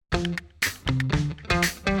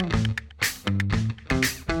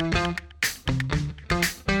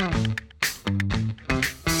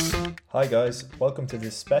Hi guys, welcome to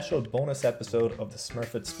this special bonus episode of the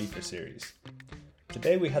Smurfit Speaker Series.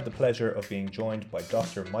 Today we had the pleasure of being joined by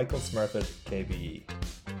Dr. Michael Smurfit, KBE.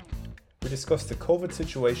 We discussed the COVID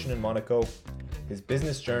situation in Monaco, his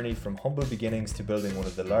business journey from humble beginnings to building one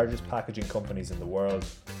of the largest packaging companies in the world,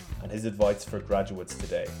 and his advice for graduates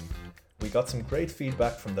today. We got some great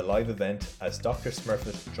feedback from the live event as Dr.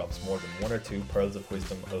 Smurfit drops more than one or two pearls of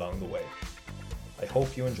wisdom along the way. I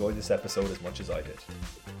hope you enjoyed this episode as much as I did.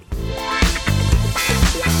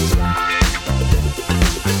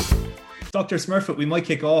 Dr. Smurfit, we might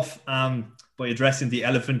kick off by addressing the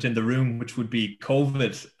elephant in the room, which would be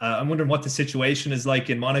COVID. I'm wondering what the situation is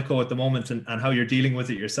like in Monaco at the moment and how you're dealing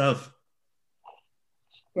with it yourself.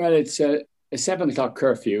 Well, it's a 7 o'clock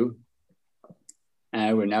curfew.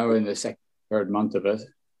 We're now in the third month of it.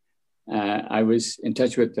 I was in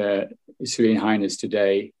touch with His Serene Highness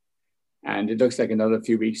today, and it looks like another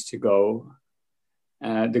few weeks to go.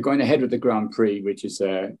 They're going ahead with the Grand Prix, which is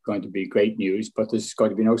going to be great news, but there's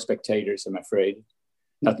going to be no spectators, I'm afraid.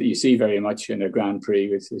 Not that you see very much in a Grand Prix,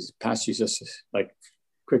 with this passes just like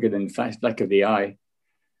quicker than the flick of the eye.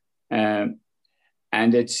 And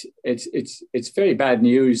it's very bad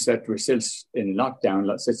news that we're still in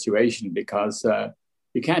lockdown situation, because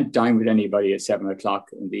you can't dine with anybody at 7 o'clock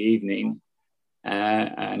in the evening.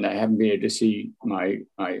 And I haven't been able to see my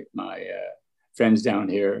friends down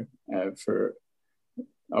here for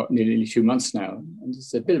nearly 2 months now. And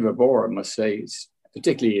it's a bit of a bore, I must say,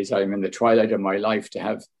 particularly as I'm in the twilight of my life,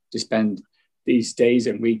 to spend these days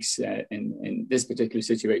and weeks in this particular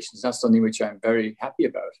situation. It's not something which I'm very happy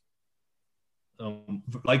about.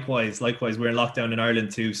 Likewise, we're in lockdown in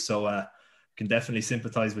Ireland too, so can definitely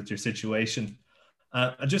sympathise with your situation.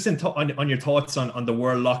 And just on your thoughts on the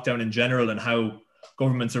world lockdown in general and how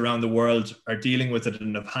governments around the world are dealing with it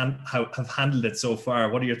and have handled it so far,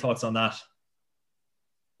 what are your thoughts on that?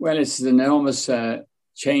 Well, it's an enormous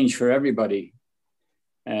change for everybody.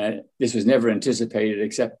 This was never anticipated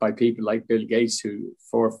except by people like Bill Gates, who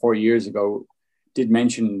 4 years ago did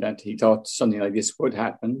mention that he thought something like this would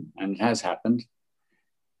happen, and it has happened.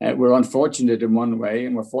 We're unfortunate in one way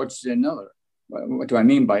and we're fortunate in another. What do I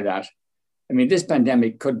mean by that? I mean, this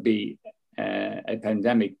pandemic could be a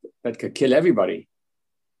pandemic that could kill everybody.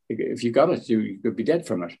 If you got it, you could be dead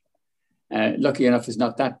from it. Lucky enough, it's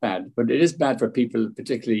not that bad, but it is bad for people,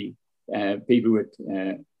 particularly people with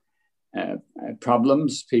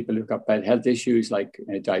problems, people who've got bad health issues like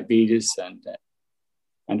diabetes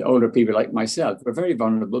and older people like myself. We're very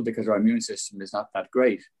vulnerable because our immune system is not that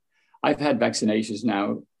great. I've had vaccinations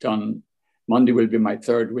now done. Monday will be my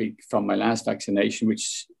 3rd week from my last vaccination,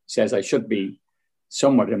 which says I should be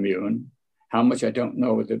somewhat immune. How much I don't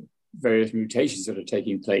know, with the various mutations that are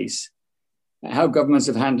taking place. How governments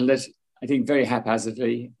have handled it, I think very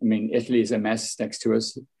haphazardly. I mean, Italy is a mess next to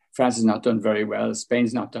us. France has not done very well.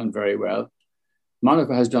 Spain's not done very well.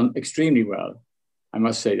 Monaco has done extremely well. I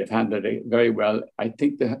must say they've handled it very well. I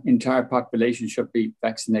think the entire population should be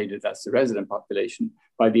vaccinated. That's the resident population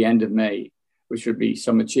by the end of May, which would be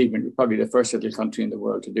some achievement. We're probably the first little country in the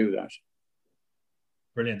world to do that.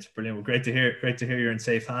 Brilliant. Well, great to hear you're in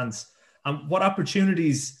safe hands. What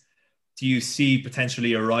opportunities do you see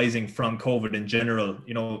potentially arising from COVID in general?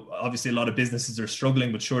 You know, obviously a lot of businesses are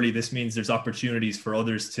struggling, but surely this means there's opportunities for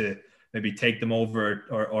others to maybe take them over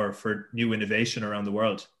or for new innovation around the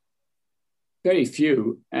world. Very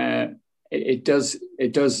few. It does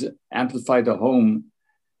amplify the home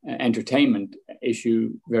entertainment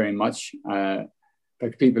issue very much.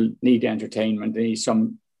 But people need entertainment. They need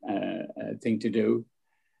some thing to do.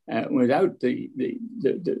 Without the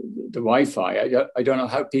Wi-Fi, I don't know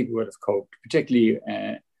how people would have coped, particularly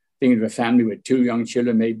thinking of a family with 2 young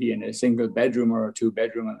children, maybe in a single bedroom or a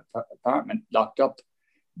 2-bedroom apartment locked up.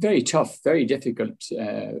 Very tough, very difficult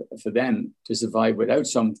for them to survive without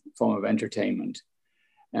some form of entertainment.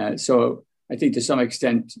 So I think to some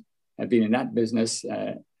extent, I've been in that business,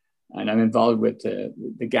 and I'm involved with the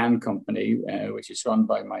GAN company, which is run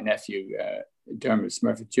by my nephew, Dermot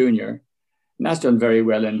Smurfit Jr., and that's done very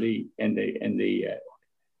well in the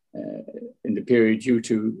period due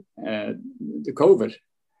to the COVID.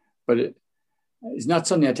 But it's not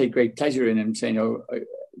something I take great pleasure in saying, "Oh,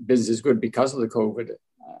 business is good because of the COVID."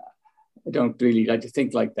 I don't really like to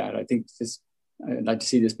think like that. I'd like to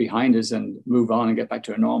see this behind us and move on and get back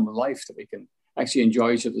to a normal life that we can actually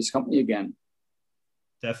enjoy each other's company again.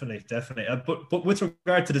 Definitely. But with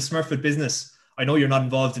regard to the Smurfit business, I know you're not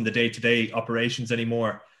involved in the day-to-day operations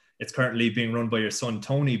anymore. It's currently being run by your son,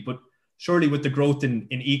 Tony, but surely with the growth in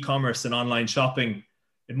e-commerce and online shopping,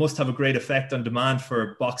 it must have a great effect on demand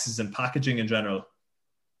for boxes and packaging in general.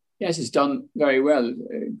 Yes, it's done very well.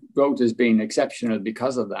 Growth has been exceptional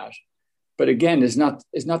because of that. But again, it's not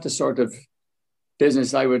the sort of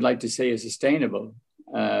business I would like to say is sustainable,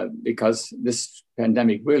 because this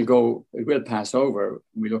pandemic will pass over.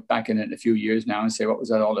 We look back in it in a few years now and say, what was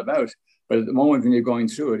that all about? But at the moment when you're going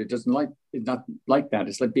through it, it's not like that.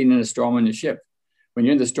 It's like being in a storm in a ship. When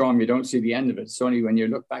you're in the storm, you don't see the end of it. It's only when you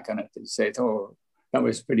look back on it that you say, oh, that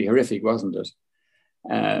was pretty horrific, wasn't it?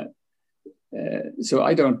 So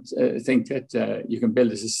I don't think that you can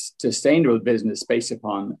build a sustainable business based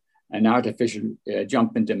upon an artificial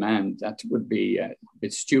jump in demand. That would be a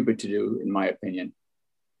bit stupid to do, in my opinion.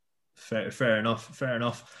 Fair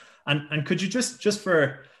enough. And could you just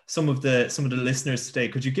for some of the listeners today,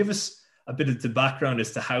 could you give us a bit of the background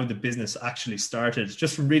as to how the business actually started?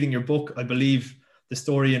 Just from reading your book, I believe the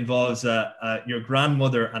story involves your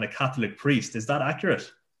grandmother and a Catholic priest. Is that accurate?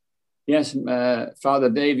 Yes, Father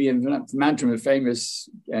Davy of Mantrim, a famous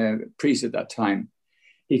priest at that time.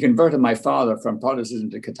 He converted my father from Protestantism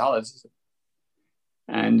to Catholicism.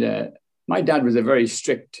 And my dad was a very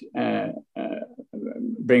strict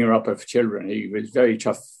bringer up of children. He was a very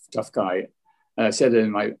tough guy. I said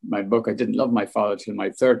in my book, I didn't love my father till my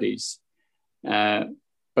 30s,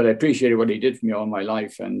 but I appreciated what he did for me all my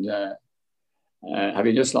life. And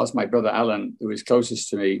having just lost my brother Alan, who was closest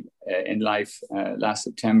to me in life last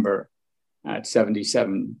September at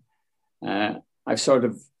 77, I've sort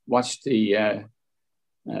of watched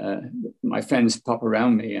my friends pop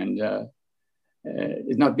around me, and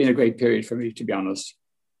it's not been a great period for me, to be honest.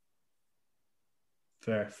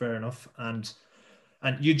 Fair enough. And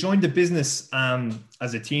you joined the business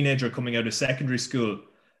as a teenager coming out of secondary school.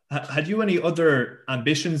 Had you any other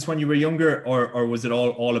ambitions when you were younger, or was it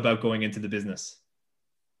all about going into the business?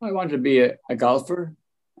 I wanted to be a golfer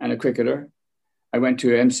and a cricketer. I went to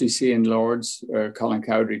MCC in Lords, where Colin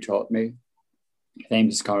Cowdery taught me,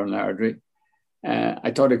 famous Colin Cowdery.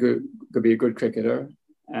 I thought I could be a good cricketer.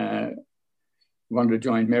 Wanted to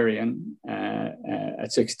join Marion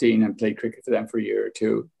at 16 and play cricket for them for a year or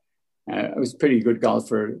two. I was a pretty good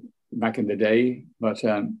golfer back in the day, but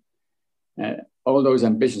all those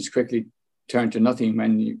ambitions quickly turned to nothing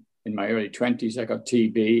when in my early 20s I got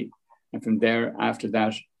TB. And from there, after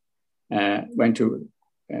that, went to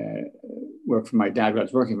work for my dad. Well, I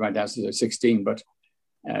was working for my dad since I was 16, but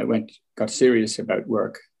got serious about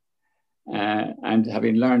work. And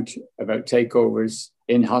having learned about takeovers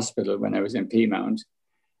in hospital when I was in Peamount,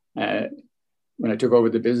 when I took over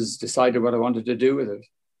the business, decided what I wanted to do with it.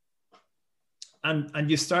 And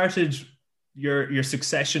you started your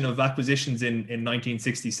succession of acquisitions in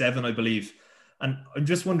 1967, I believe. And I'm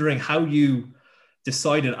just wondering how you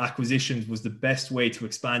decided acquisitions was the best way to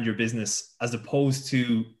expand your business, as opposed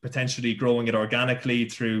to potentially growing it organically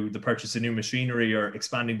through the purchase of new machinery or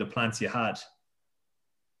expanding the plants you had.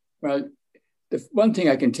 Well, the one thing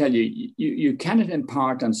I can tell you, you cannot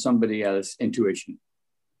impart on somebody else intuition.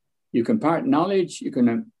 You can impart knowledge, you can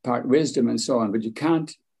impart wisdom and so on, but you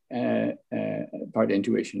can't impart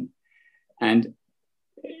intuition. And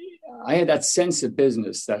I had that sense of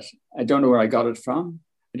business that I don't know where I got it from.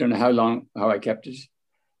 I don't know how I kept it.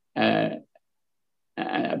 But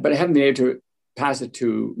I haven't been able to pass it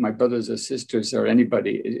to my brothers or sisters or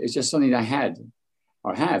anybody. It's just something I had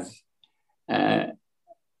or have.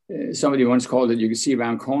 Somebody once called it, you could see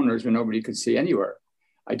around corners when nobody could see anywhere.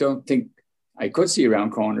 I don't think I could see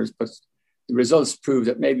around corners, but the results prove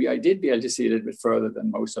that maybe I did be able to see a little bit further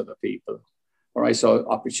than most other people, or I saw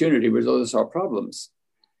opportunity where others saw problems.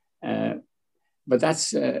 But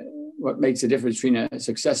that's what makes the difference between a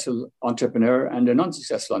successful entrepreneur and an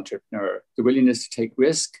unsuccessful entrepreneur. The willingness to take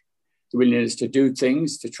risk, the willingness to do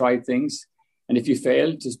things, to try things. And if you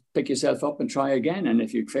fail, just pick yourself up and try again. And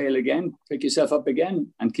if you fail again, pick yourself up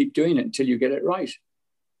again and keep doing it until you get it right.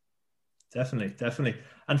 Definitely.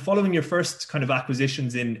 And following your first kind of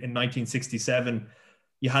acquisitions in 1967,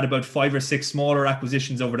 you had about 5 or 6 smaller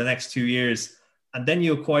acquisitions over the next 2 years. And then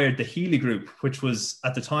you acquired the Healy Group, which was,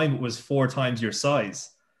 at the time, it was 4 times your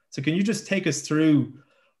size. So can you just take us through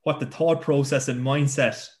what the thought process and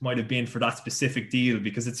mindset might have been for that specific deal?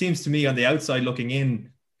 Because it seems to me on the outside looking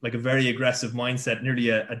in, like a very aggressive mindset, nearly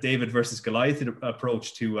a David versus Goliath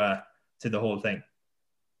approach to the whole thing.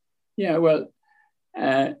 Yeah, well,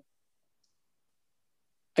 I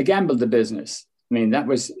gambled the business. I mean, that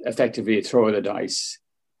was effectively a throw of the dice.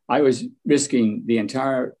 I was risking the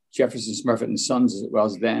entire Jefferson Smurfit and Sons, as it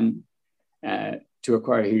was then, to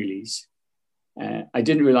acquire Healy's. I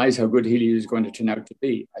didn't realize how good Healy was going to turn out to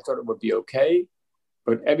be. I thought it would be okay,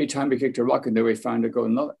 but every time we kicked a rock in there, we found a gold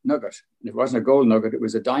nugget. And if it wasn't a gold nugget, it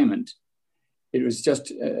was a diamond. It was just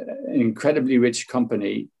an incredibly rich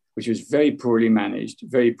company, which was very poorly managed,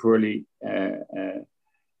 very poorly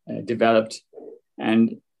developed.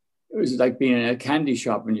 And was like being in a candy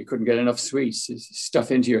shop and you couldn't get enough sweets,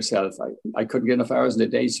 stuff into yourself. I couldn't get enough hours in the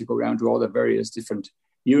day to go around to all the various different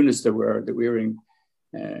units that we were in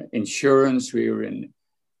insurance, we were in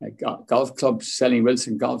golf clubs, selling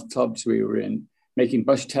Wilson golf clubs, we were in making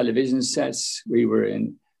Bush television sets, we were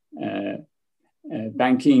in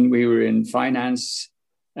banking, we were in finance,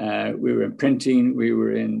 we were in printing, we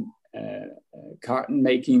were in carton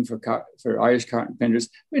making for Irish carton printers,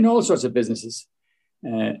 in all sorts of businesses,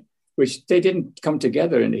 which they didn't come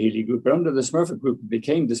together in the Healy Group, but under the Smurfit Group, it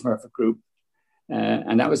became the Smurfit Group.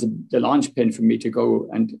 And that was the launch pin for me to go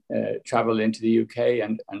and travel into the UK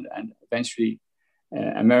and eventually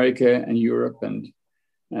America and Europe. And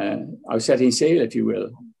I was setting sail, if you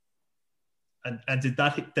will. And did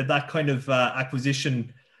that kind of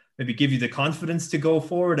acquisition maybe give you the confidence to go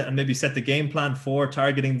forward and maybe set the game plan for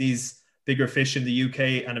targeting these bigger fish in the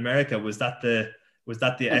UK and America? Was that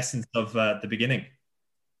the essence of the beginning?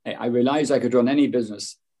 I realized I could run any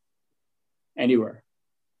business anywhere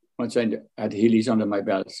once I had Healy's under my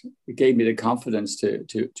belt. It gave me the confidence to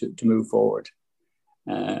move forward.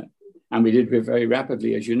 And we did it very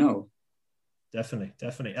rapidly, as you know. Definitely.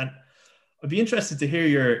 And I'd be interested to hear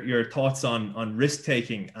your thoughts on risk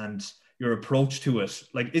taking and your approach to it.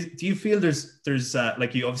 Like, do you feel there's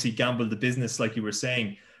like, you obviously gambled the business, like you were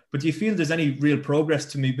saying, but do you feel there's any real progress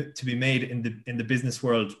to be made in the business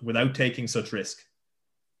world without taking such risk?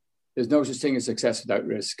 There's no such thing as success without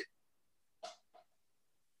risk.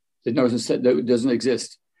 That doesn't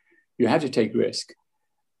exist. You have to take risk.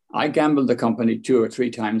 I gambled the company 2 or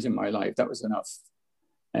 3 times in my life. That was enough.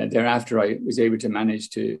 Thereafter, I was able to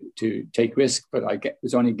manage to take risk, but I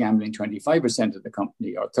was only gambling 25% of the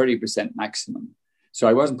company or 30% maximum. So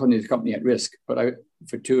I wasn't putting the company at risk, but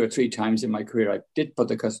for 2 or 3 times in my career, I did put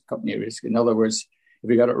the company at risk. In other words, if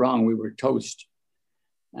we got it wrong, we were toast.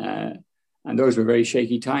 And those were very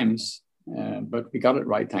shaky times, but we got it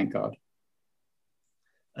right, thank God.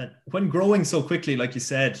 And when growing so quickly, like you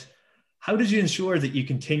said, how did you ensure that you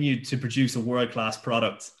continued to produce a world-class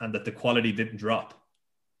product and that the quality didn't drop?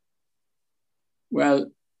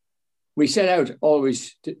 Well, we set out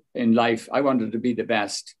always in life, I wanted to be the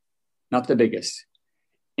best, not the biggest.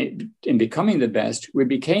 In becoming the best, we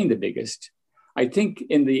became the biggest. I think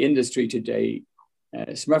in the industry today,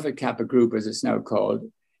 Smurfit Kappa Group, as it's now called,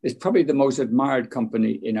 is probably the most admired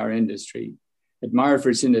company in our industry. Admired for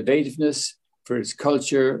its innovativeness, for its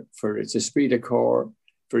culture, for its esprit de corps,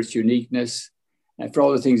 for its uniqueness, and for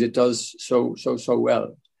all the things it does so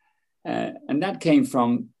well. And that came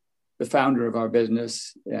from the founder of our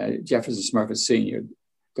business, Jefferson Smurfit Sr.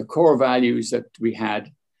 The core values that we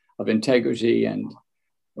had of integrity and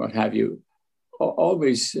what have you,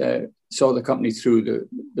 always saw the company through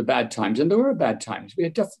the bad times. And there were bad times. We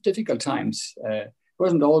had difficult times. It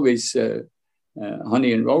wasn't always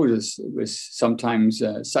honey and roses. It was sometimes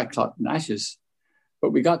sackcloth and ashes.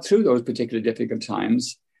 But we got through those particular difficult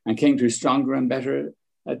times and came through stronger and better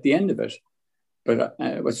at the end of it. But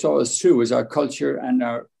what saw us through was our culture and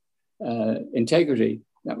our integrity.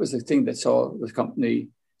 That was the thing that saw the company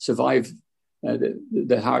survive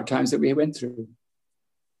the hard times that we went through.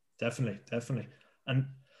 Definitely. And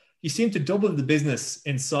you seem to double the business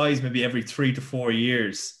in size maybe every 3 to 4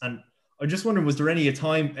 years. And I'm just wondering, was there any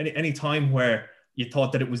time where you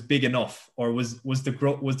thought that it was big enough, or was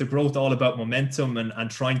the growth all about momentum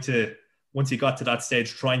and trying to, once you got to that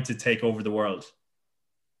stage, trying to take over the world?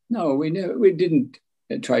 No, we didn't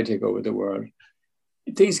try to take over the world.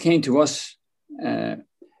 Things came to us.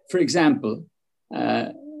 For example,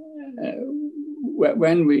 when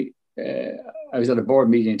I was at a board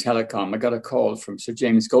meeting in Telecom, I got a call from Sir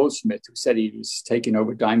James Goldsmith, who said he was taking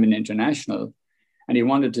over Diamond International, and he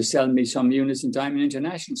wanted to sell me some units in Diamond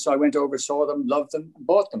International. So I went over, saw them, loved them, and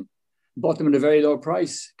bought them. Bought them at a very low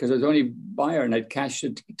price because I was only buyer and I'd cash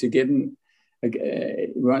it to give him. He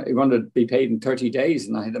wanted to be paid in 30 days,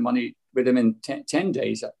 and I had the money with him in 10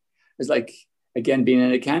 days. It was like, again, being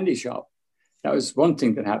in a candy shop. That was one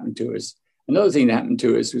thing that happened to us. Another thing that happened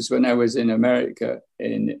to us was when I was in America,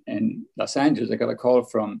 in Los Angeles, I got a call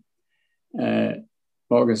from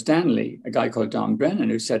Morgan Stanley, a guy called Don Brennan,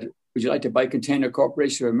 who said, "Would you like to buy Container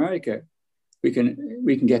Corporation of America? We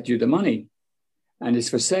can get you the money, and it's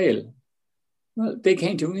for sale." Well, they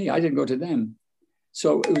came to me. I didn't go to them.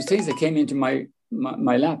 So it was things that came into my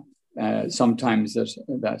lap sometimes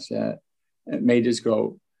that made us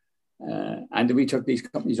grow. And we took these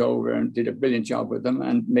companies over and did a brilliant job with them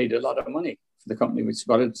and made a lot of money for the company, which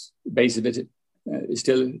what its base of it is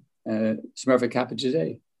still Smurfit Kappa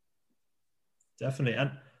today. Definitely.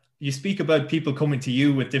 And you speak about people coming to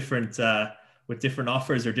you with different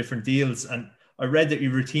offers or different deals. And I read that you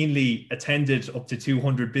routinely attended up to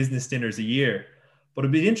 200 business dinners a year. But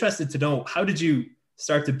I'd be interested to know, how did you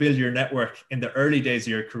start to build your network in the early days of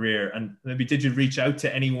your career? And maybe did you reach out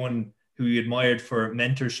to anyone who you admired for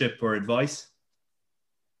mentorship or advice?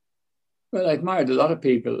 Well, I admired a lot of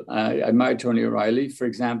people. I admired Tony O'Reilly, for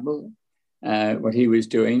example, what he was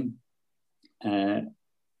doing. The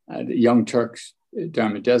Young Turks,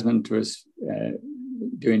 Dermot Desmond was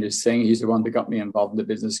doing this thing. He's the one that got me involved in the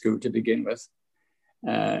business school to begin with.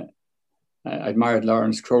 I admired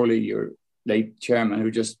Lawrence Crowley, your late chairman, who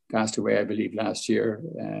just passed away, I believe, last year,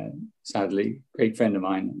 sadly. Great friend of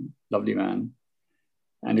mine, lovely man.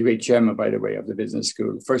 And a great chairman, by the way, of the business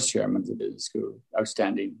school, first chairman of the business school,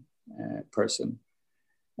 outstanding person.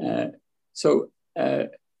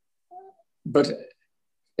 But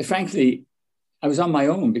frankly, I was on my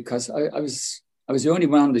own because I was the only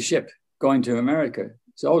one on the ship going to America.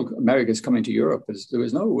 So all Americans coming to Europe. There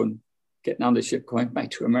was no one getting on the ship going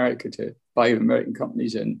back to America to buy American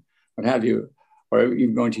companies and what have you, or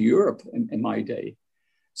even going to Europe in my day.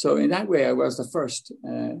 So in that way, I was the first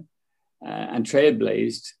and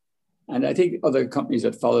trailblazed. And I think other companies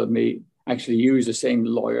that followed me actually used the same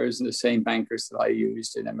lawyers and the same bankers that I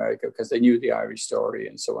used in America because they knew the Irish story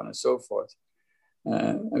and so on and so forth.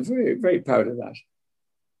 I'm very, very proud of that.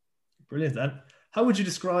 Brilliant. And how would you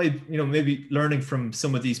describe, maybe learning from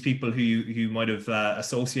some of these people who you might have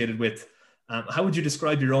associated with? How would you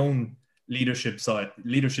describe your own leadership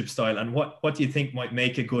style, and what do you think might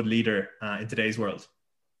make a good leader in today's world?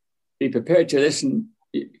 Be prepared to listen.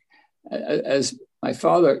 As my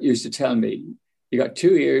father used to tell me, you got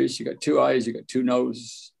 2 ears, you got 2 eyes, you got 2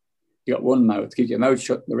 noses, you got 1 mouth. Keep your mouth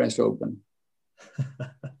shut and the rest open.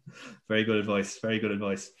 Very good advice. Very good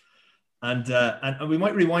advice. And we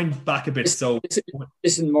might rewind back a bit.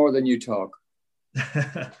 Listen more than you talk.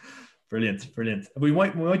 Brilliant. We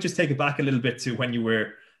might just take it back a little bit to when you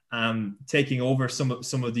were taking over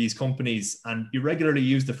some of these companies, and you regularly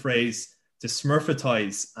use the phrase to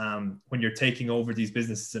Smurfitize when you're taking over these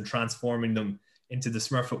businesses and transforming them into the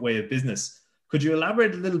Smurfit way of business. Could you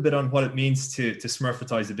elaborate a little bit on what it means to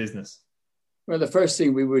Smurfitize a business? Well, the first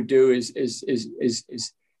thing we would do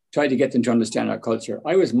is try to get them to understand our culture.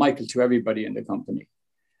 I was Michael to everybody in the company.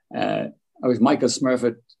 I was Michael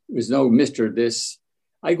Smurfit. There was no Mr. This.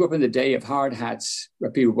 I grew up in the day of hard hats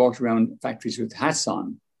where people walked around factories with hats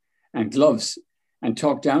on and gloves and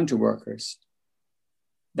talked down to workers.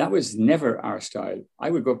 That was never our style.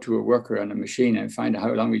 I would go up to a worker on a machine and find out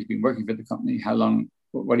how long he'd been working for the company, how long,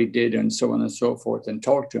 what he did, and so on and so forth, and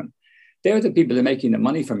talk to him. They were the people that are making the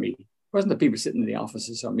money for me. It wasn't the people sitting in the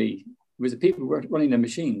offices or me. It was the people who were running the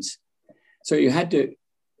machines. So you had to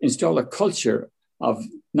install a culture of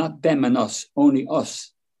not them and us, only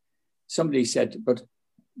us. Somebody said, but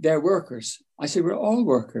they're workers. I said, we're all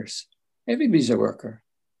workers. Everybody's a worker.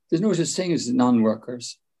 There's no such thing as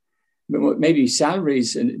non-workers. Maybe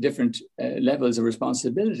salaries and different levels of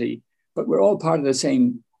responsibility, but we're all part of the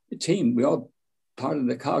same team. We all part of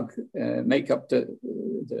the cog, make up the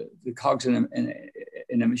cogs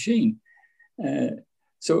in a machine.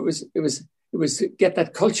 So it was to get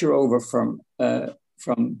that culture over from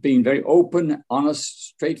being very open, honest,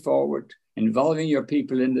 straightforward, involving your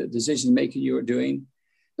people in the decision making you are doing.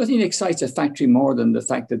 Nothing excites a factory more than the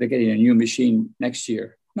fact that they're getting a new machine next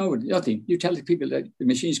year. No, nothing. You tell the people that the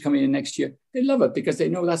machine's coming in next year, they love it because they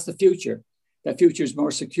know that's the future. That future is more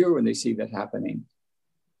secure when they see that happening.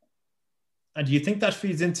 And do you think that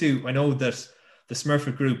feeds into, I know that the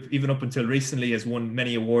Smurfit Group, even up until recently, has won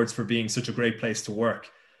many awards for being such a great place to work.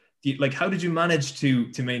 How did you manage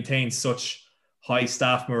to maintain such high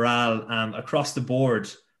staff morale across the board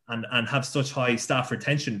and have such high staff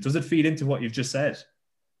retention? Does it feed into what you've just said?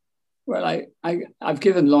 Well, I've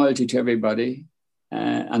given loyalty to everybody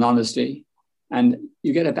and honesty, and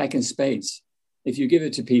you get it back in spades. If you give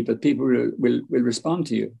it to people, people will respond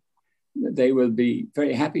to you. They will be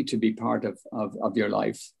very happy to be part of your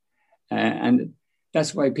life. And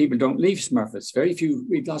that's why people don't leave Smurfit's.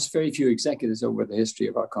 We've lost very few executives over the history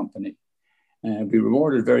of our company. We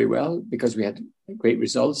rewarded very well because we had great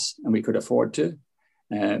results and we could afford to.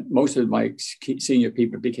 Most of my senior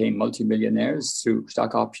people became multimillionaires through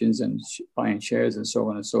stock options and buying shares and so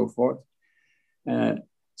on and so forth.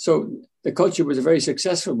 So the culture was a very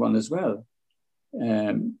successful one as well.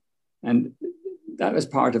 And that was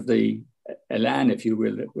part of the elan, if you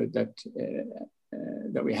will,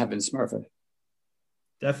 that we have in Smurfit.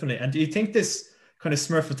 Definitely. And do you think this kind of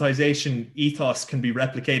Smurfitization ethos can be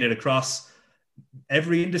replicated across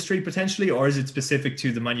every industry potentially, or is it specific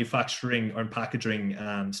to the manufacturing or packaging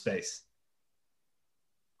space?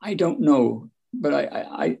 I don't know, but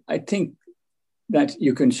I think that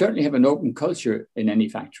you can certainly have an open culture in any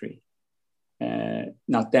factory.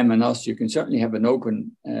 Not them and us, you can certainly have an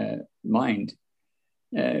open mind.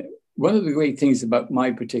 One of the great things about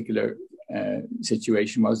my particular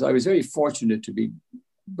situation was I was very fortunate to be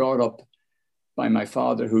brought up by my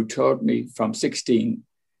father, who taught me from 16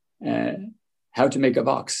 how to make a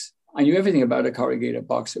box. I knew everything about a corrugated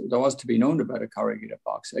box that there was to be known about a corrugated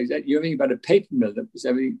box. I knew everything about a paper mill, that was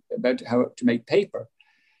everything about how to make paper.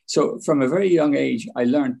 So from a very young age, I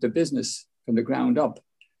learned the business from the ground up.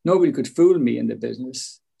 Nobody could fool me in the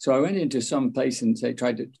business. So I went into some place and they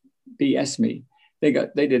tried to BS me. They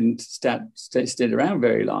didn't stay around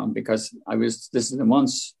very long, because I was listening to them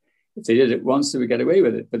once. If they did it once, they would get away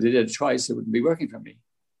with it. But they did it twice, it wouldn't be working for me.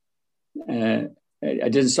 I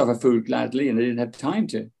didn't suffer food gladly, and I didn't have time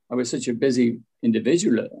to. I was such a busy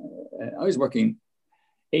individual. I was working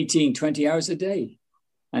 18, 20 hours a day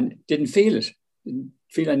and didn't feel it. Didn't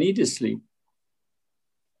feel I needed sleep.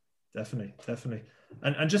 Definitely.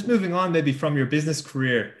 And just moving on maybe from your business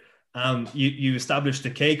career, you established the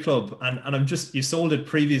K Club, and you sold it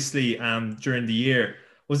previously during the year.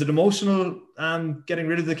 Was it emotional getting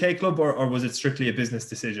rid of the K Club, or was it strictly a business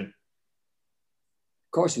decision?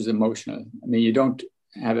 Of course it was emotional. I mean, you don't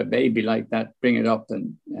have a baby like that, bring it up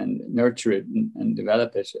and nurture it and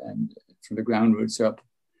develop it and from the ground roots up,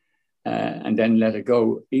 and then let it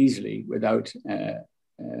go easily without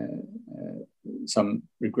some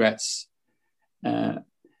regrets.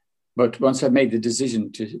 But once I made the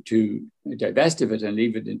decision to divest of it and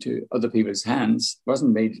leave it into other people's hands, it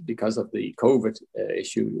wasn't made because of the COVID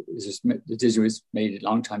issue. The decision was made a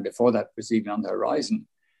long time before that was even on the horizon.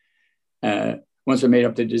 Once I made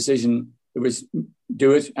up the decision, it was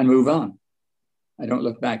do it and move on. I don't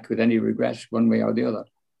look back with any regret one way or the other.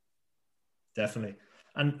 Definitely.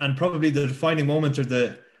 And probably the defining moment, or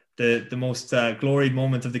the most gloried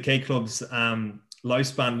moment of the K Club's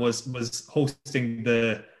lifespan was hosting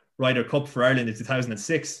the Ryder Cup for Ireland in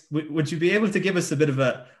 2006. Would you be able to give us a bit of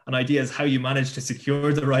an idea as how you managed to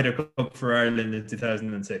secure the Ryder Cup for Ireland in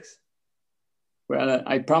 2006? Well,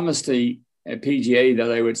 I promised the PGA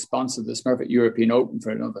that I would sponsor the Smurfit European Open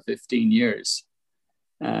for another 15 years,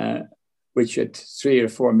 which at 3 or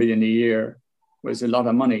 4 million a year was a lot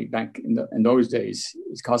of money back in those days.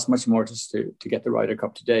 It cost much more just to get the Ryder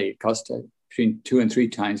Cup today. It cost between 2 and 3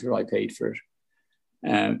 times what I paid for it.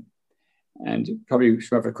 And probably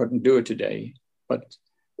Smurfit couldn't do it today. But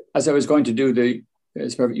as I was going to do the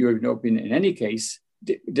Smurfit European Open in any case,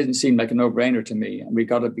 it didn't seem like a no-brainer to me. And we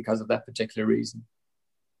got it because of that particular reason.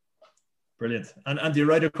 Brilliant. And the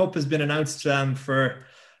Ryder Cup has been announced for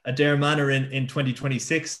Adare Manor in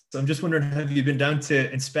 2026. So I'm just wondering, have you been down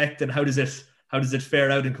to inspect, and how does it fare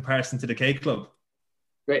out in comparison to the K Club?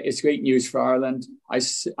 Great. It's great news for Ireland. I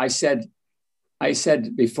said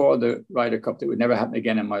before the Ryder Cup that would never happen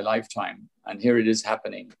again in my lifetime. And here it is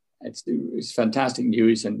happening. It's fantastic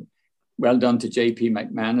news, and well done to JP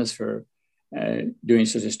McManus for doing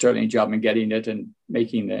such a sterling job in getting it and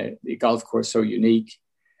making the golf course so unique.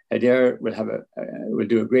 Adare will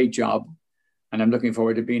do a great job, and I'm looking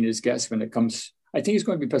forward to being his guest when it comes. I think it's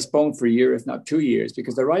going to be postponed for a year, if not 2 years,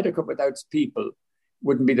 because the Ryder Cup without people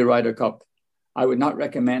wouldn't be the Ryder Cup. I would not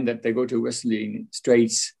recommend that they go to Whistling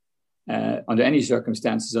Straits under any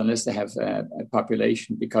circumstances unless they have a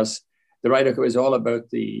population, because the Ryder Cup is all about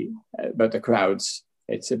the crowds.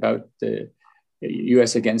 It's about the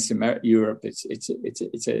US against Europe.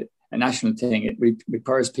 It's a national thing. It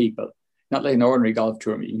requires people. Not like an ordinary golf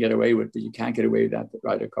tournament you can get away with, but you can't get away with that at the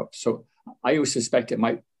Ryder Cup. So I would suspect it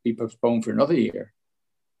might be postponed for another year.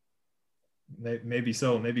 Maybe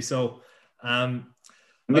so. In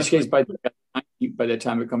which case, by the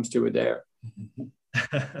time it comes to Adare.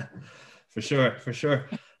 For sure.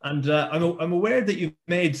 And I'm aware that you've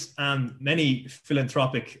made many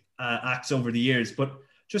philanthropic acts over the years, but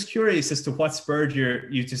just curious as to what spurred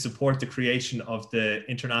you to support the creation of the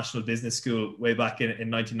International Business School way back in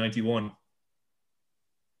 1991.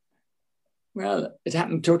 Well, it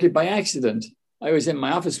happened totally by accident. I was in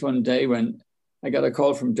my office one day when I got a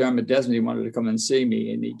call from Dermot Desmond. He wanted to come and see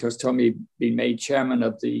me, and he just told me he'd been made chairman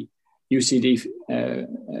of the UCD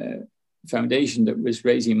foundation that was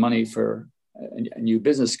raising money for a new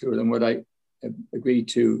business school, and would I agree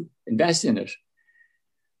to invest in it.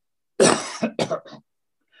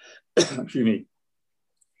 Excuse me.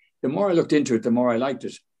 The more I looked into it, the more I liked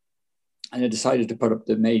it, and I decided to put up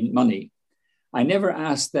the main money. I never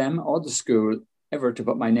asked them or the school ever to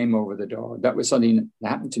put my name over the door. That was something that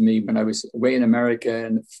happened to me when I was away in America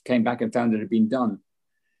and came back and found it had been done.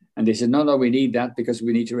 And they said, no, we need that because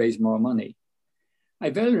we need to raise more money.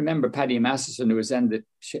 I very remember Paddy Masterson, who was then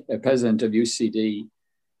the president of UCD,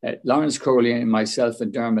 Lawrence Crowley and myself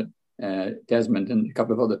and Dermot Desmond and a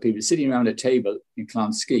couple of other people sitting around a table in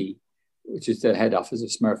Clonskee, which is the head office of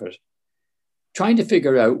Smurfit, trying to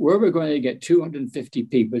figure out where we're going to get 250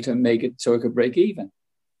 people to make it so it could break even.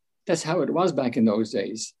 That's how it was back in those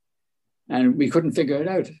days. And we couldn't figure it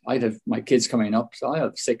out. I'd have my kids coming up, so I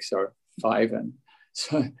have 6 or 5. And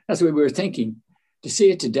so that's what we were thinking. To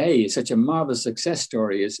see it today is such a marvelous success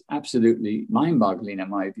story is absolutely mind-boggling in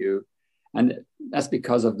my view. And that's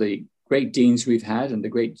because of the great deans we've had and the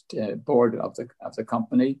great board of the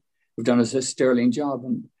company who've done us a sterling job.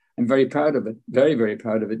 And I'm very proud of it. Very, very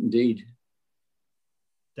proud of it indeed.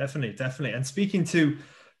 Definitely. And speaking to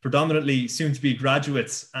predominantly soon-to-be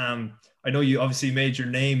graduates, I know you obviously made your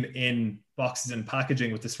name in boxes and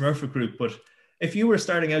packaging with the Smurfit Group, but if you were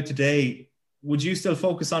starting out today, would you still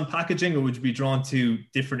focus on packaging, or would you be drawn to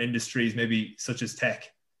different industries, maybe such as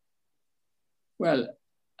tech? Well,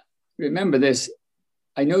 remember this,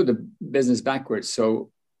 I know the business backwards,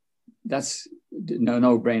 so that's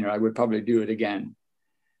no-brainer. I would probably do it again.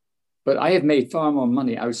 But I have made far more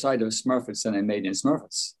money outside of Smurfits than I made in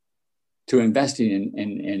Smurfits to investing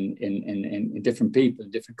in different people,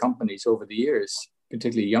 different companies over the years,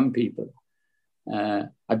 particularly young people.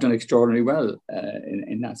 I've done extraordinarily well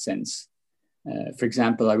in that sense. For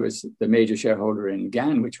example, I was the major shareholder in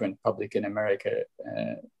GAN, which went public in America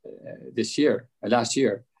last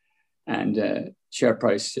year, and share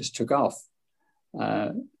price just took off.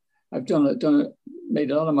 I've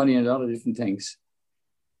made a lot of money in a lot of different things.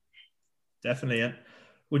 Definitely. Yeah.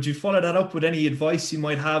 Would you follow that up with any advice you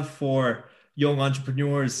might have for young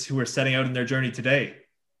entrepreneurs who are setting out on their journey today?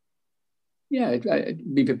 Yeah,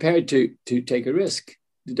 be prepared to take a risk.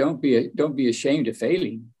 Don't be ashamed of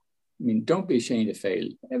failing. I mean, don't be ashamed to fail.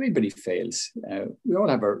 Everybody fails. We all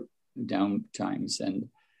have our down times,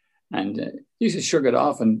 and you should shrug it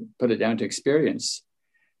off and put it down to experience.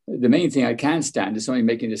 The main thing I can't stand is somebody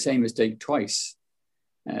making the same mistake twice.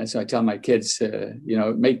 So I tell my kids,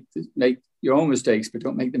 make your own mistakes, but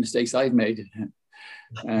don't make the mistakes I've made.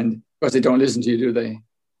 And of course, they don't listen to you, do they?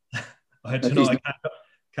 I don't know. I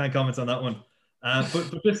can't comment on that one.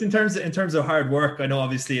 But just in terms of hard work, I know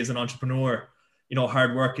obviously as an entrepreneur,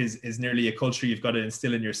 hard work is nearly a culture you've got to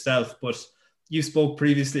instill in yourself. But you spoke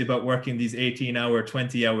previously about working these 18-hour,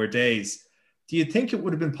 20-hour days. Do you think it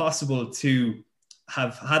would have been possible to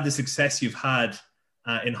have had the success you've had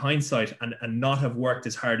in hindsight and not have worked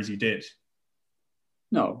as hard as you did?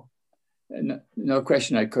 No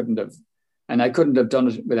question I couldn't have. And I couldn't have done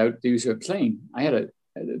it without the use of a plane. I had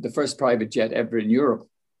the first private jet ever in Europe.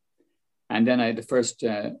 And then I had the first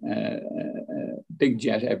big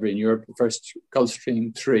jet ever in Europe, the first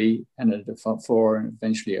Gulfstream 3, and a 4, and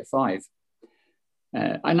eventually a 5.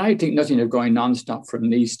 And I think nothing of going nonstop from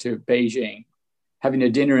Nice to Beijing, having a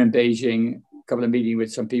dinner in Beijing, a couple of meetings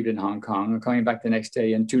with some people in Hong Kong, and coming back the next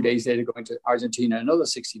day, and 2 days later going to Argentina, another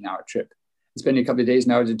 16-hour trip, and spending a couple of days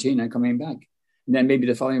in Argentina and coming back. And then maybe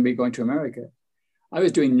the following week going to America. I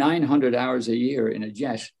was doing 900 hours a year in a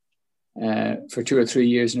jet for 2 or 3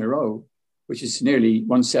 years in a row, which is nearly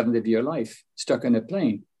 1/7 of your life stuck in a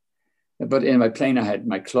plane. But in my plane, I had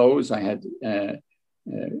my clothes, I had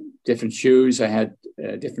different shoes, I had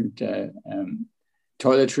different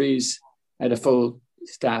toiletries, I had a full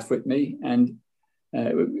staff with me, and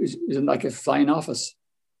it was like a flying office.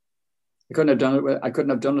 I couldn't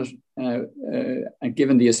have done it and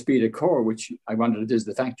given the esprit de corps, which I wanted to do as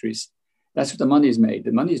the factories. That's what the money is made.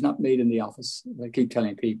 The money is not made in the office. I keep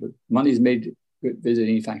telling people, money is made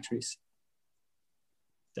visiting factories.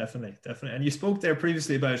 Definitely. And you spoke there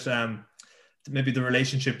previously about maybe the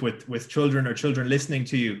relationship with children or children listening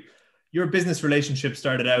to you. Your business relationship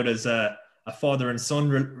started out as a father and son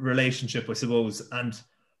relationship, I suppose. And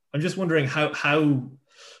I'm just wondering how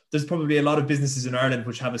there's probably a lot of businesses in Ireland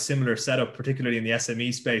which have a similar setup, particularly in the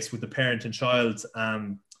SME space, with the parent and child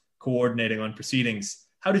coordinating on proceedings.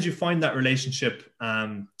 How did you find that relationship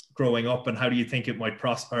growing up, and how do you think it might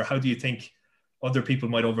prosper? Or how do you think other people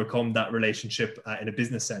might overcome that relationship in a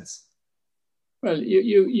business sense? Well,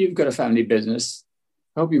 you've got a family business.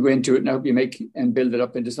 I hope you go into it, and I hope you make and build it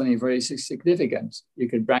up into something very significant. You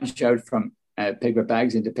can branch out from paper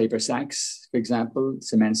bags into paper sacks, for example,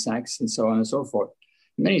 cement sacks, and so on and so forth.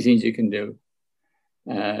 Many things you can do.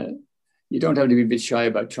 You don't have to be a bit shy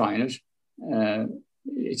about trying it.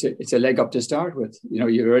 It's a leg up to start with.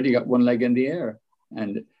 You've already got one leg in the air.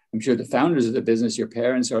 And I'm sure the founders of the business, your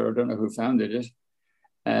parents, or I don't know who founded it,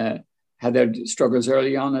 had their struggles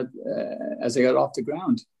early on as they got off the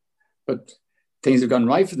ground. But things have gone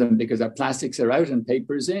right for them because our plastics are out and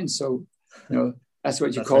paper is in. So, that's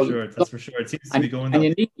what you call it. That's for sure. It seems to be going on.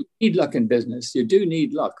 And you need luck in business. You do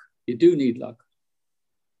need luck.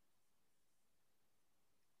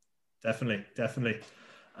 Definitely.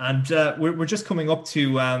 And we're just coming up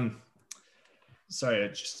to, sorry,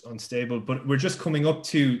 just unstable, but we're just coming up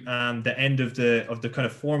to the end of the kind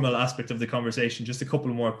of formal aspect of the conversation. Just a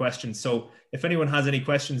couple more questions. So if anyone has any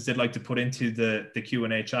questions they'd like to put into the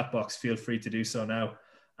Q&A chat box, feel free to do so now.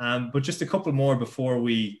 But just a couple more before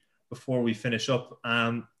we finish up.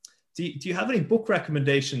 Do you have any book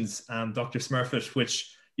recommendations, Dr. Smurfit,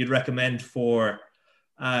 which you'd recommend for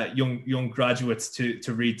young graduates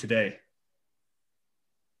to read today?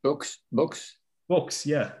 Books.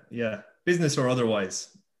 Yeah. Business or otherwise.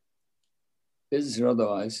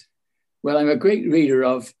 Well, I'm a great reader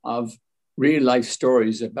of real life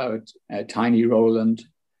stories about Tiny Roland,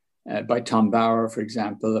 by Tom Bower, for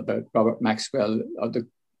example, about Robert Maxwell, other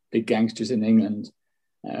big gangsters in England,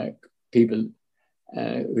 people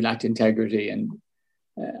who lacked integrity. And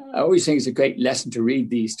I always think it's a great lesson to read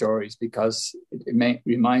these stories because it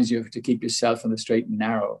reminds you to keep yourself on the straight and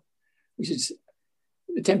narrow, which is,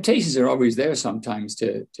 the temptations are always there sometimes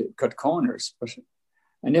to cut corners, but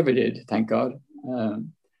I never did, thank God.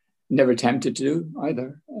 Never tempted to do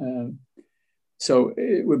either. So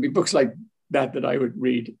it would be books like that I would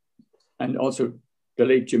read. And also the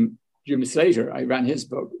late Jim Slater, I read his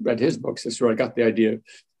books. That's where I got the idea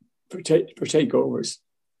for takeovers.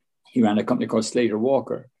 He ran a company called Slater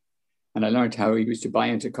Walker. And I learned how he used to buy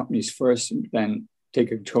into companies first and then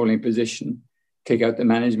take a controlling position, take out the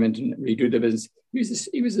management and redo the business.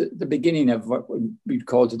 He was the beginning of what we'd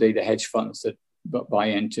call today the hedge funds that buy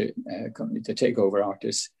into companies to take over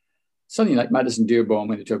artists. Something like Madison Dearborn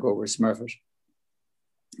when they took over Smurfit.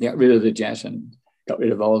 They got rid of the jet and got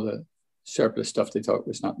rid of all the surplus stuff they thought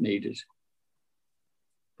was not needed.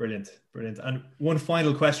 Brilliant. And one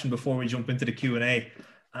final question before we jump into the Q&A.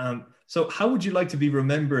 So how would you like to be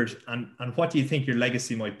remembered and what do you think your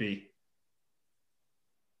legacy might be?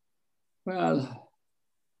 Well,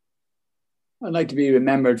 I'd like to be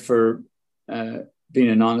remembered for being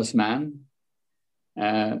an honest man,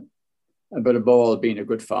 but above all, being a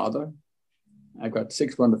good father. I've got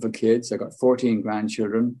 6 wonderful kids. I've got 14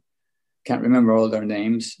 grandchildren. Can't remember all their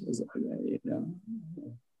names. You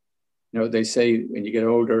know, they say when you get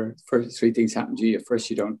older, first 3 things happen to you.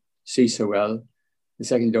 First, you don't see so well. The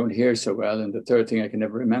second, you don't hear so well. And the third thing, I can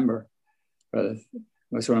never remember. But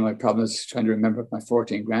that's one of my problems, trying to remember my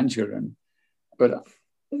 14 grandchildren. But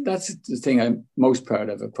that's the thing I'm most proud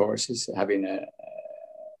of course, is having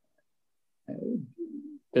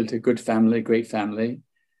built a good family, great family.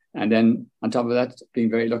 And then on top of that, being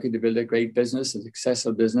very lucky to build a great business, a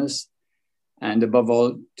successful business. And above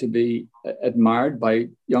all, to be admired by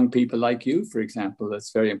young people like you, for example.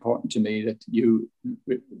 That's very important to me that you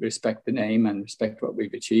respect the name and respect what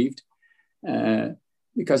we've achieved.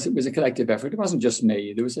 Because it was a collective effort. It wasn't just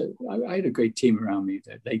me. I had a great team around me.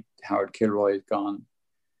 The late Howard Kilroy is gone.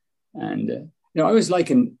 And, I always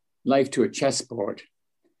liken life to a chessboard.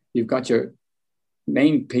 You've got your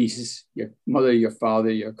main pieces, your mother, your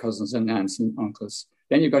father, your cousins and aunts and uncles.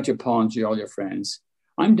 Then you've got your pawns, all your friends.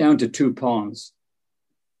 I'm down to 2 pawns.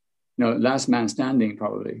 Last man standing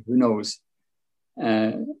probably, who knows?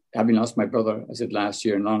 Having lost my brother, I said last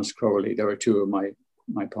year, and Lawrence Crowley, there were 2 of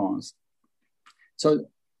my pawns. So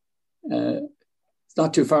it's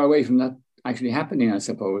not too far away from that actually happening, I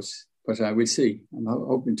suppose, but we'll see. I'm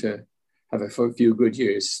hoping to have a few good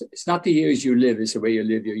years. It's not the years you live, it's the way you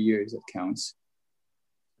live your years that counts.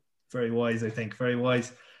 Very wise, I think, very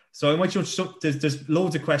wise. So I might just, there's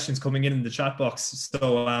loads of questions coming in the chat box.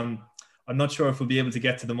 So I'm not sure if we'll be able to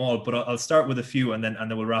get to them all, but I'll start with a few and then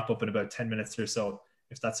we'll wrap up in about 10 minutes or so,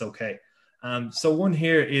 if that's okay. So one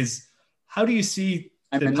here is, how do you see...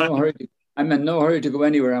 I'm in no hurry to go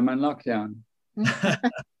anywhere. I'm on lockdown.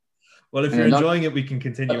 Well, if you're enjoying it, we can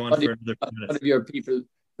continue on for another few minutes. A lot of your people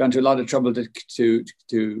gone to a lot of trouble to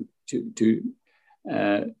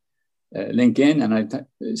link in, and I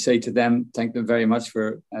say to them, thank them very much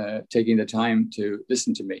for taking the time to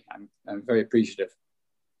listen to me. I'm very appreciative.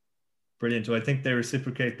 Brilliant. So I think they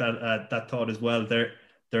reciprocate that thought as well.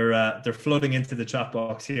 They're flooding into the chat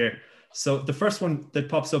box here. So the first one that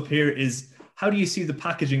pops up here is, how do you see the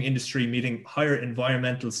packaging industry meeting higher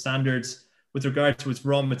environmental standards with regard to its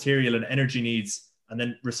raw material and energy needs, and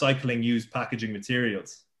then recycling used packaging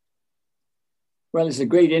materials? Well, it's a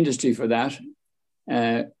great industry for that,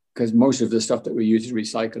 because most of the stuff that we use is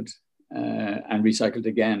recycled and recycled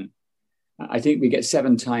again. I think we get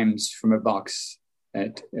 7 times from a box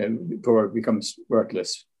before it becomes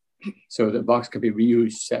worthless. So the box can be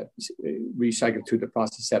recycled through the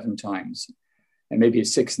process 7 times. And maybe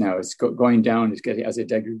it's 6 now. It's going down as it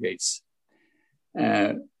degrades.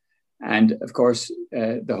 And of course,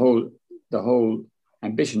 the whole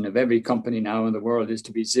ambition of every company now in the world is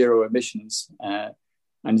to be zero emissions. And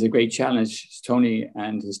it's a great challenge. Tony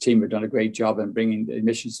and his team have done a great job in bringing the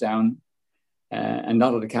emissions down. And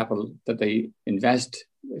not of the capital that they invest,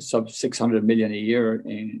 sub 600 million a year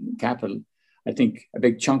in capital. I think a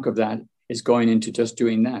big chunk of that is going into just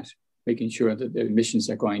doing that, making sure that the emissions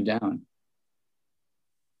are going down.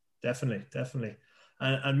 Definitely.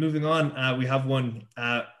 And moving on, we have one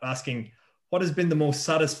asking, what has been the most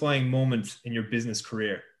satisfying moment in your business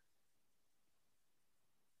career?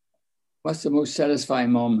 What's the most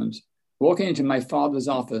satisfying moment? Walking into my father's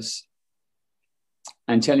office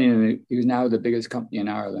and telling him he was now the biggest company in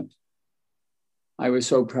Ireland. I was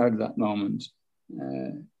so proud of that moment.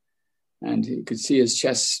 And he could see his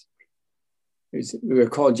chest. We were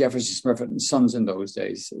called Jefferson Smurfit and Sons in those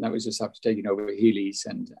days. And that was just after taking over Healy's.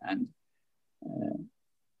 And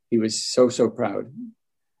he was so proud.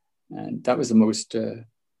 And that was the most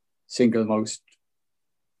single most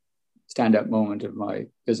standout moment of my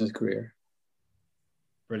business career.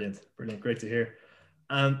 Brilliant. Great to hear.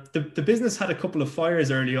 The business had a couple of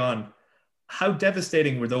fires early on. How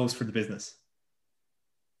devastating were those for the business?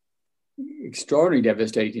 Extraordinarily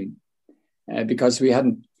devastating because we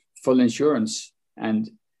hadn't full insurance and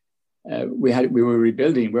we were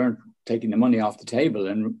rebuilding. We weren't taking the money off the table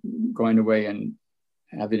and going away and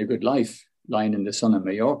having a good life, lying in the sun in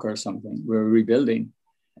Mallorca or something. We were rebuilding.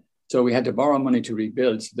 So we had to borrow money to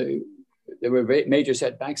rebuild. So there were major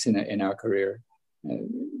setbacks in our career,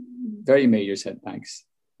 very major setbacks,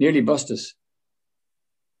 nearly bust us.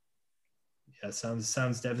 Yeah,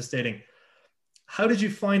 sounds devastating. How did you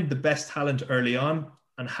find the best talent early on,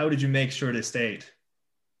 and how did you make sure they stayed?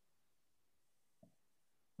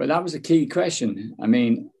 Well, that was a key question. I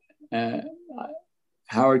mean,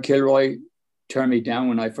 Howard Kilroy turned me down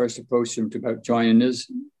when I first approached him about joining us.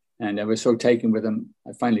 And I was so taken with him.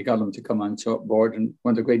 I finally got him to come on board. And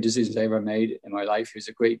one of the great decisions I ever made in my life. He was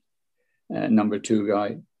a great number two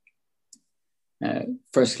guy.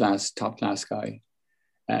 First class, top class guy.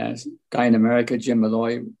 Guy in America, Jim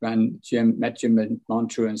Malloy, met Jim in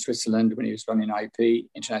Montreux in Switzerland when he was running IP,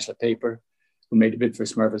 International Paper, who made a bid for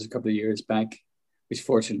Smurfit a couple of years back, which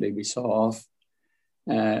fortunately we saw off.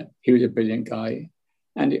 He was a brilliant guy.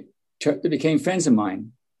 And they became friends of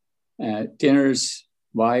mine. Dinners,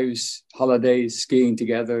 wives, holidays, skiing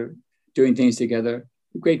together, doing things together.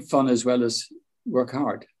 Great fun as well as work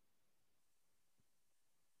hard.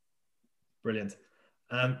 Brilliant.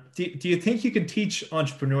 Do you think you can teach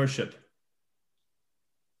entrepreneurship?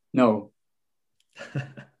 No.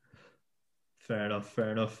 Fair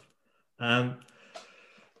enough.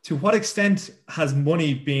 To what extent has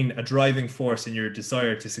money been a driving force in your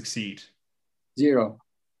desire to succeed? Zero.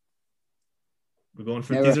 We're going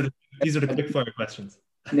for these are the quick fire questions.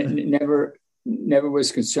 Never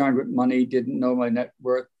was concerned with money. Didn't know my net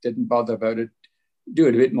worth. Didn't bother about it. Do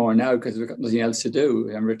it a bit more now because I've got nothing else to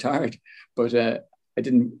do. I'm retired, but I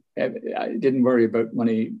didn't worry about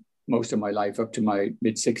money most of my life up to my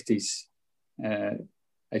mid-60s. I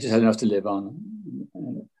just had enough to live on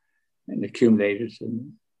and accumulated,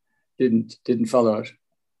 and didn't follow it.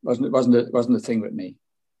 Wasn't a thing with me.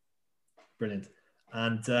 Brilliant.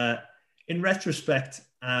 And in retrospect,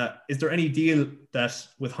 is there any deal that,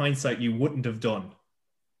 with hindsight, you wouldn't have done?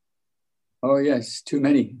 Oh yes, too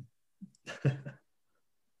many.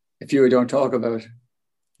 A few I don't talk about.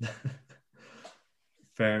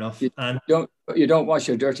 Fair enough. You don't wash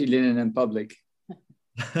your dirty linen in public.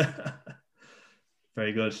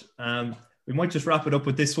 Very good. We might just wrap it up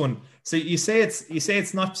with this one. So you say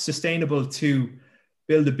it's not sustainable to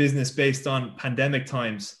build a business based on pandemic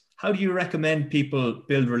times. How do you recommend people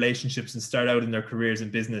build relationships and start out in their careers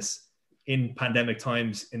in business in pandemic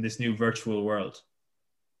times in this new virtual world?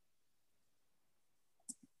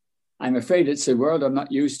 I'm afraid it's a world I'm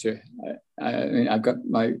not used to. I mean, I've got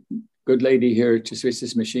my good lady here to switch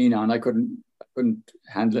this machine on. I couldn't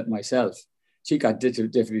handle it myself. She got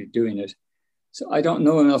difficulty doing it. So I don't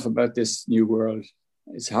know enough about this new world.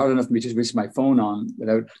 It's hard enough for me to switch my phone on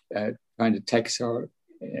without trying to text or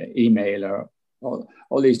email or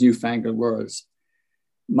all these newfangled words.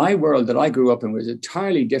 My world that I grew up in was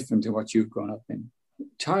entirely different to what you've grown up in.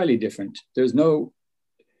 Entirely different.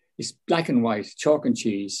 It's black and white, chalk and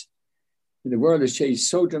cheese. The world has changed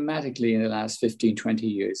so dramatically in the last 15, 20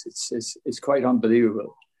 years. It's quite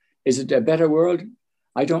unbelievable. Is it a better world?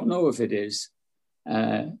 I don't know if it is.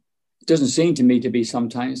 It doesn't seem to me to be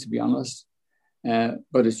sometimes, to be honest.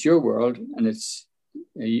 But it's your world and it's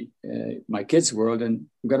my kids' world, and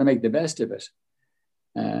we've got to make the best of it.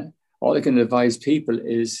 All I can advise people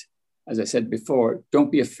is, as I said before,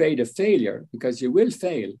 don't be afraid of failure, because you will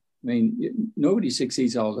fail. I mean, nobody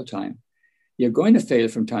succeeds all the time. you're going to fail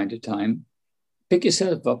from time to time. Pick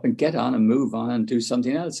yourself up and get on and move on and do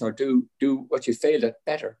something else, or do what you failed at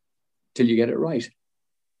better till you get it right.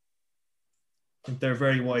 I think they're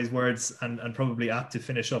very wise words and probably apt to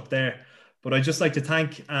finish up there. But I'd just like to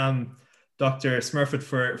thank Dr.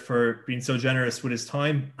 Smurfit for being so generous with his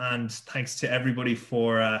time, and thanks to everybody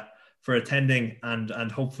for attending,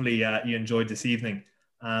 and hopefully you enjoyed this evening.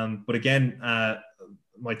 But again,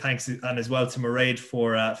 my thanks, and as well to Mairead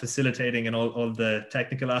for facilitating and all the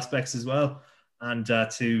technical aspects as well, and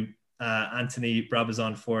to Anthony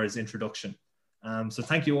Brabazon for his introduction. So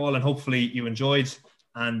thank you all, and hopefully you enjoyed,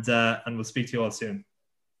 and we'll speak to you all soon.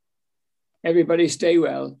 Everybody stay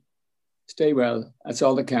well. Stay well. That's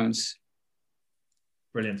all that counts.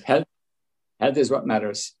 Brilliant. Health is what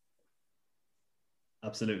matters.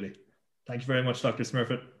 Absolutely. Thank you very much, Dr.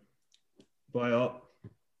 Smurfit. Bye all.